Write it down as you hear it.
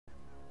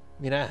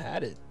I mean, I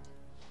had it.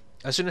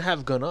 I shouldn't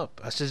have gone up.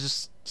 I should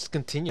just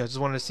continue. I just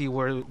wanted to see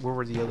where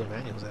were the other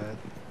manuals at.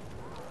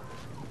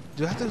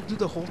 Do I have to do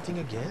the whole thing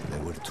again?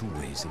 There were two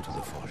ways into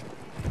the fort.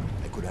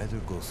 I could either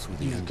go through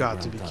the You've got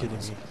to be underground kidding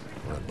tunnels, me.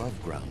 or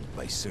above ground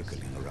by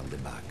circling around the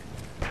back.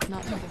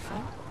 Not through the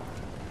front?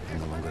 I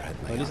no longer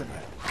had my What is it?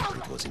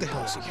 armor. It was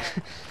impossible.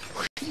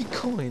 Where are you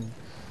going?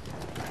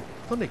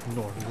 Don't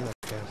ignore me like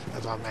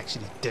if I'm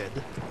actually dead.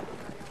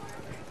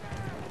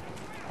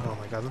 Oh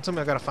my god, don't tell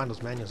me I gotta find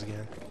those manuals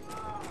again.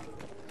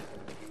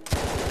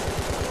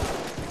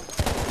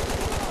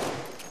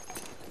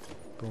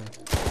 Boom.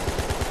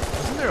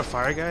 Wasn't there a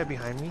fire guy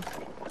behind me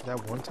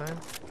that one time?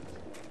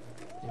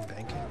 In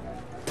banking?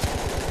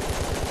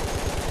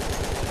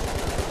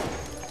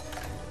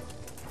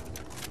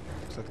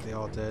 Looks like they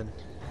all dead.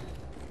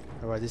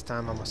 Alright, this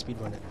time I'm gonna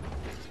speedrun it.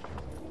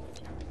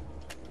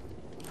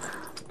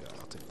 God,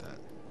 I'll take that.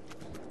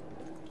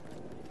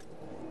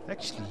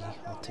 Actually,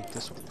 I'll take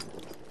this one.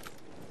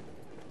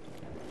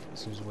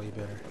 This was way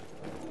better.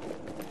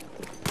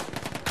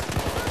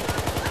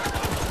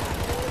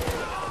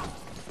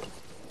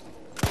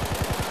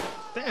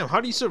 Damn,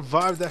 how do you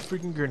survive that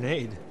freaking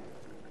grenade?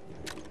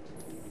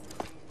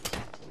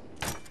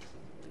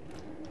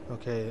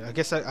 Okay, I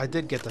guess I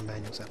did get the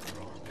manuals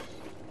after all.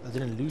 I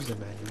didn't lose the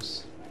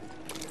manuals.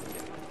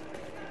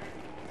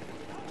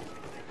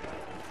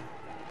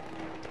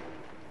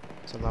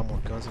 There's a lot more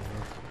guns in here.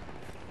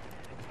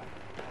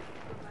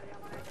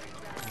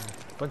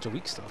 Bunch of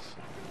weak stuff.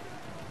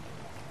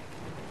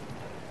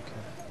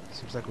 Okay,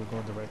 seems like we're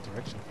going the right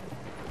direction.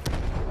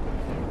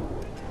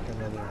 Got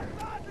another.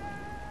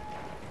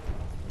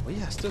 Oh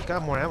yeah, I still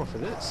got more ammo for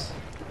this.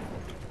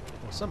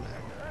 Well, some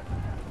ammo.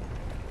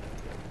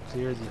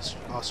 Clear the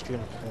Austrian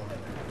horn.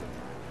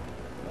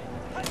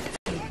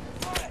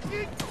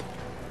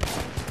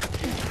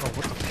 Oh,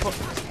 what the fuck?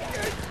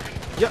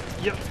 Yep.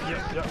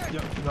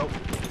 Nope.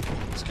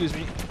 Excuse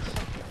me.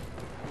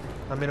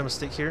 I made a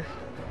mistake here.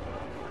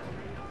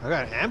 I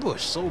got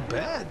ambushed so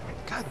bad.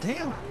 God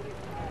damn.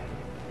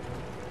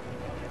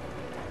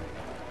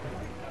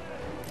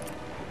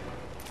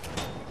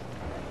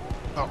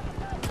 Oh,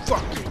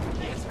 fuck you.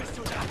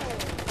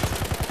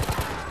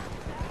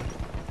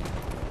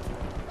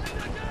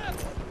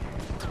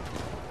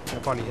 I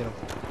probably hit him.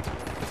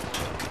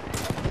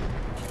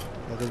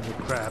 That didn't do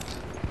crap.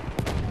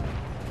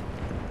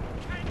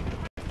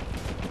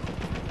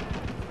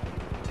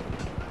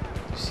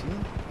 You see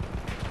him?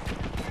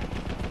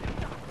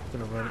 I'm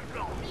gonna run.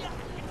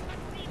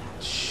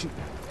 Shoot.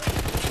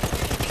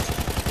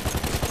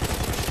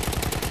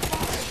 Oh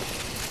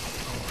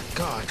my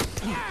god.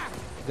 You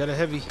got a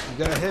heavy. You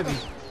got a heavy.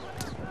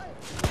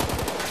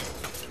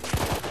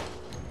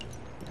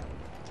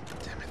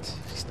 Damn it.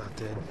 He's not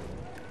dead.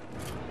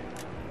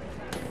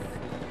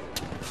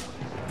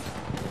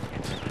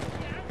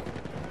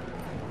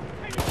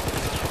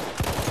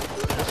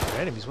 Those are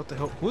enemies. What the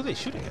hell? Who are they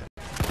shooting at?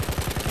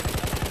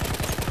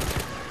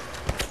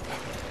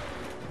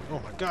 Oh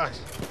my god.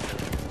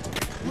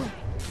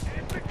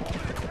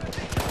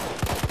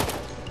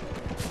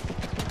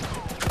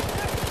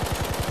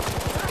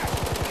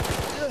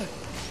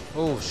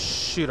 Oh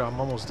shoot, I'm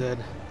almost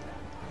dead.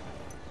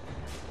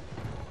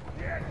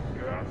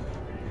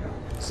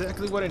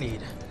 Exactly what I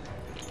need.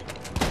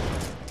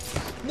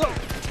 No!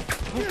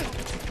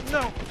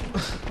 No!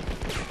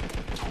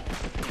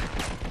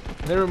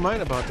 Never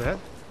mind about that.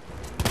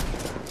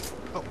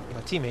 Oh,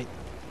 my teammate.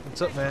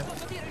 What's up, man?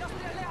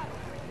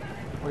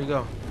 Where you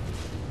go?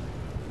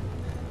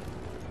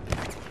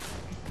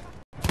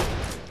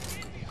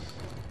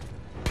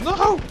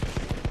 No!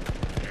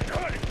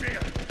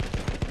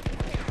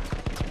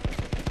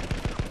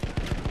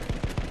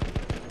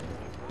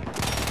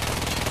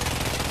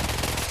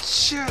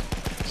 Shit!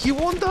 He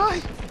won't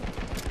die!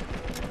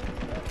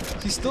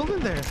 He's still in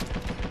there.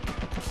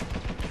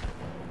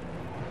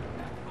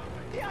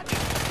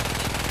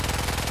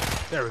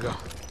 There we go.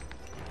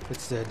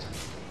 It's dead.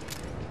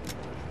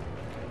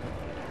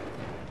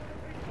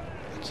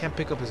 I can't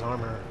pick up his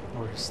armor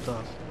or his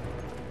stuff.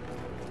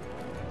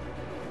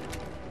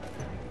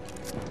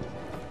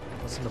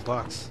 What's in the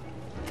box?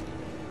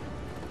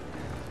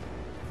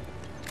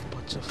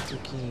 Bunch of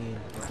freaking...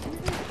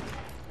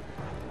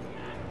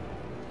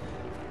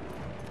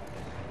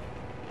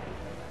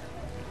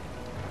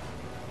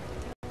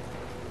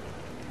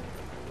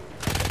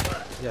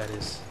 Yeah, it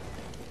is.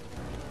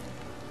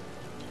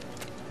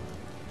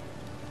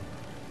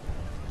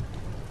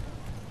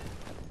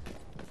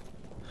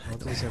 I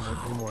think there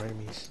are more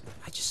enemies.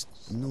 I just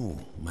knew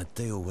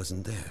Matteo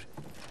wasn't there.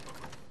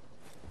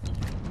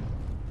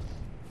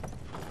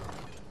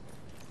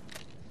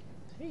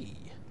 Hey.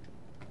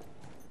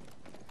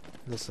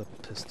 This is a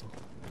pistol.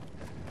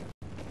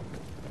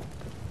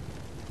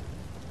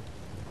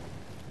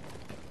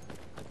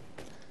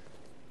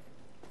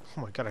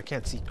 Oh my god, I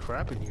can't see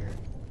crap in here.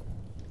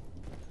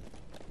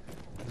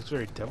 Looks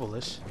very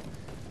devilish.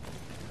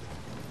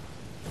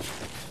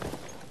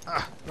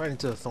 Ah, right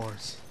into the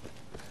thorns.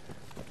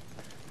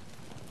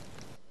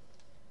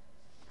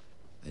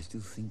 I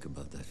still think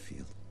about that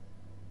field.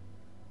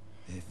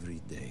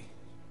 every day.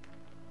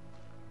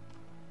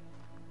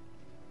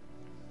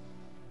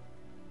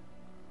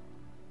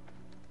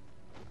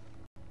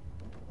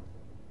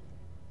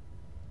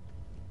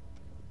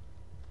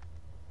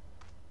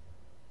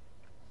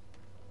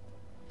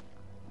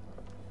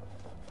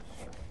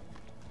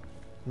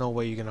 No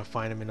way you're gonna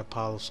find him in a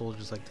pile of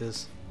soldiers like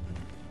this.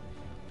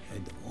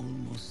 I'd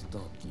almost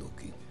stopped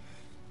looking.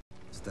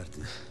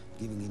 Started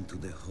giving in to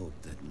the hope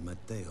that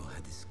Matteo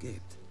had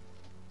escaped.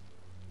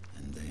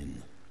 And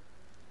then...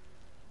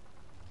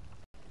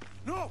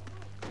 No!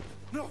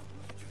 No!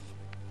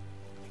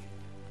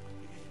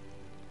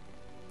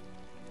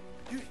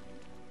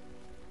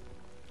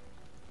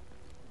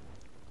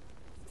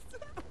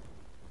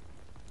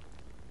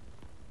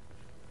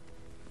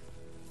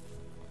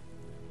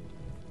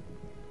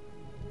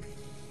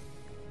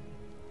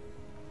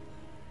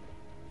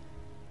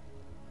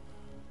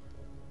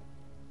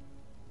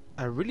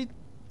 I really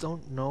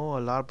don't know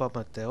a lot about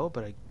Matteo,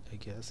 but I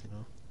guess, you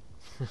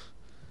know.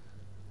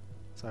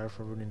 Sorry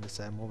for ruining the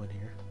sad moment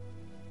here.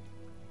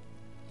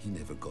 He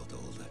never got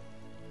older.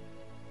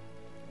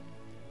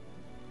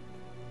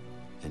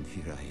 And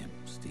here I am,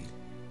 still.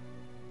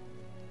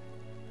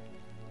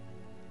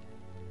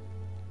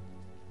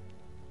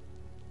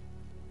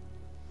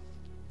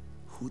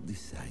 Who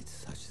decides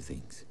such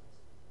things?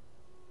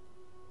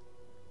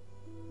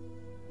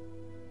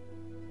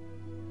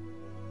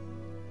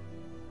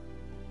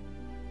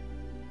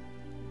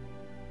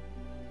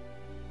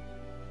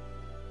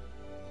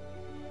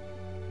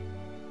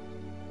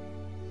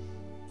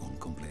 Buon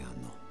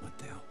compleanno,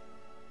 Matteo.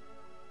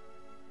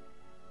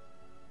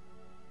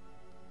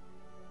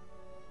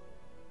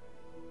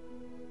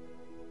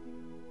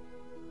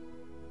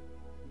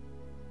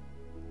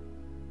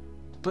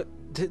 But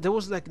there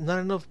was like not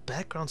enough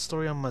background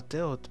story on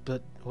Matteo,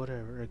 but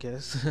whatever, I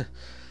guess.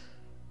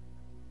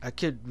 I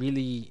could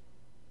really,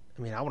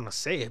 I mean, I want to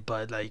say it,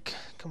 but like,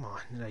 come on,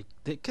 like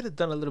they could have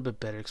done a little bit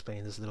better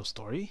explaining this little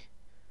story.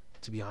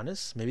 To be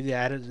honest, maybe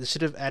they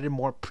should have added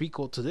more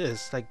prequel to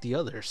this, like the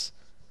others.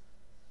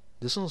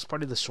 This one was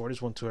probably the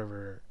shortest one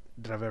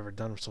that I've ever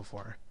done so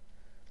far.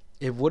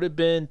 It would have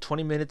been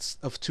 20 minutes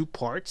of 2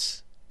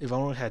 parts if I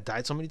only had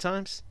died so many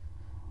times.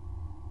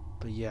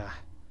 But yeah,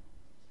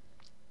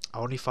 I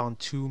only found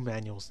 2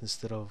 manuals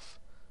instead of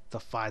the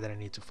 5 that I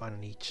need to find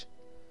on each.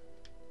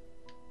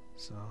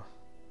 So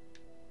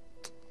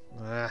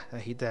I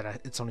hate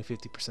that it's only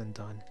 50%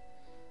 done.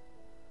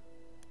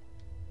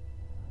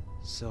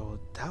 So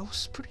that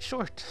was pretty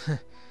short.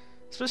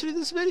 Especially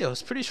this video,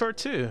 it's pretty short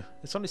too.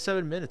 It's only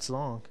 7 minutes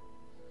long.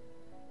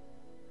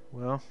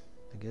 Well,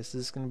 I guess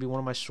this is going to be one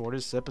of my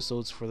shortest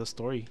episodes for the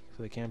story,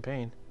 for the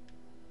campaign.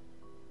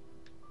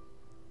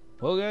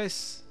 Well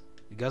guys,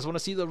 you guys want to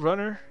see the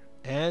runner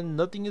and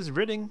nothing is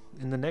written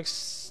in the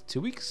next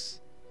 2 weeks?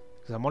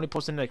 Because I'm only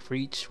posting like for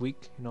each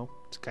week, you know,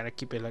 to kind of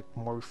keep it like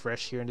more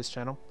refreshed here in this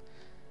channel.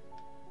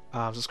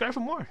 Subscribe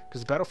for more,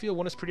 because Battlefield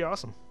 1 is pretty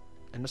awesome.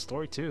 And the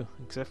story too,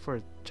 except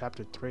for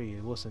chapter 3,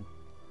 it was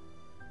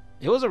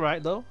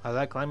alright though. I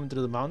like climbing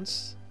through the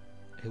mountains.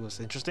 It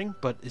was interesting,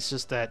 but it's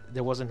just that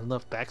there wasn't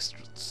enough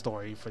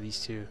backstory for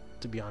these two,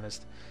 to be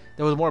honest.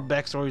 There was more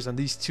backstories on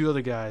these 2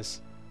 other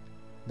guys.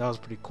 That was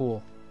pretty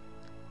cool.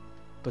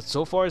 But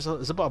so far it's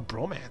about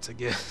bromance, I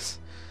guess.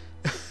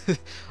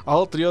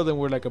 All 3 of them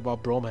were like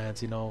about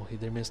bromance, you know.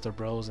 They're Mr.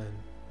 Bros, and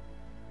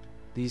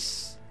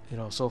these, you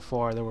know, so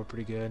far they were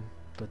pretty good.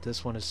 But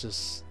this one is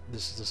just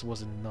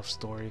wasn't enough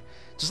story.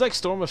 Just like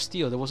Storm of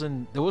Steel, there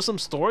was some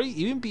story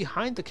even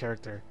behind the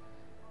character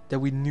that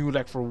we knew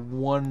like for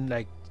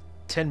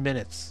 10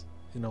 minutes,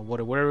 you know,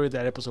 whatever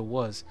that episode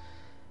was,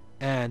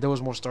 and there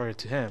was more story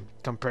to him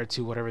compared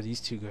to whatever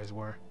these 2 guys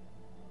were.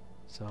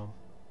 So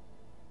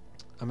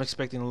I'm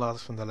expecting a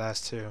lot from the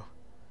last 2.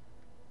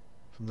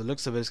 From the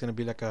looks of it, it's gonna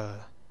be like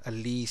at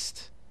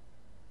least,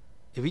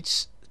 if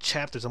each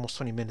chapter is almost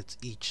 20 minutes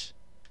each,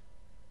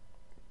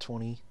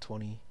 20,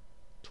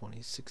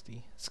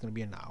 60, it's gonna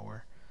be an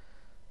hour.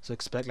 So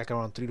expect like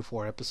around 3 to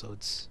 4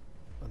 episodes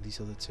on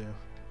these other 2.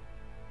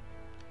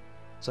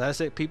 So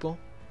that's it, people.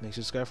 Make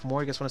sure to subscribe for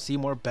more. You guys want to see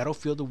more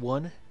Battlefield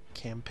 1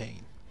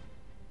 campaign.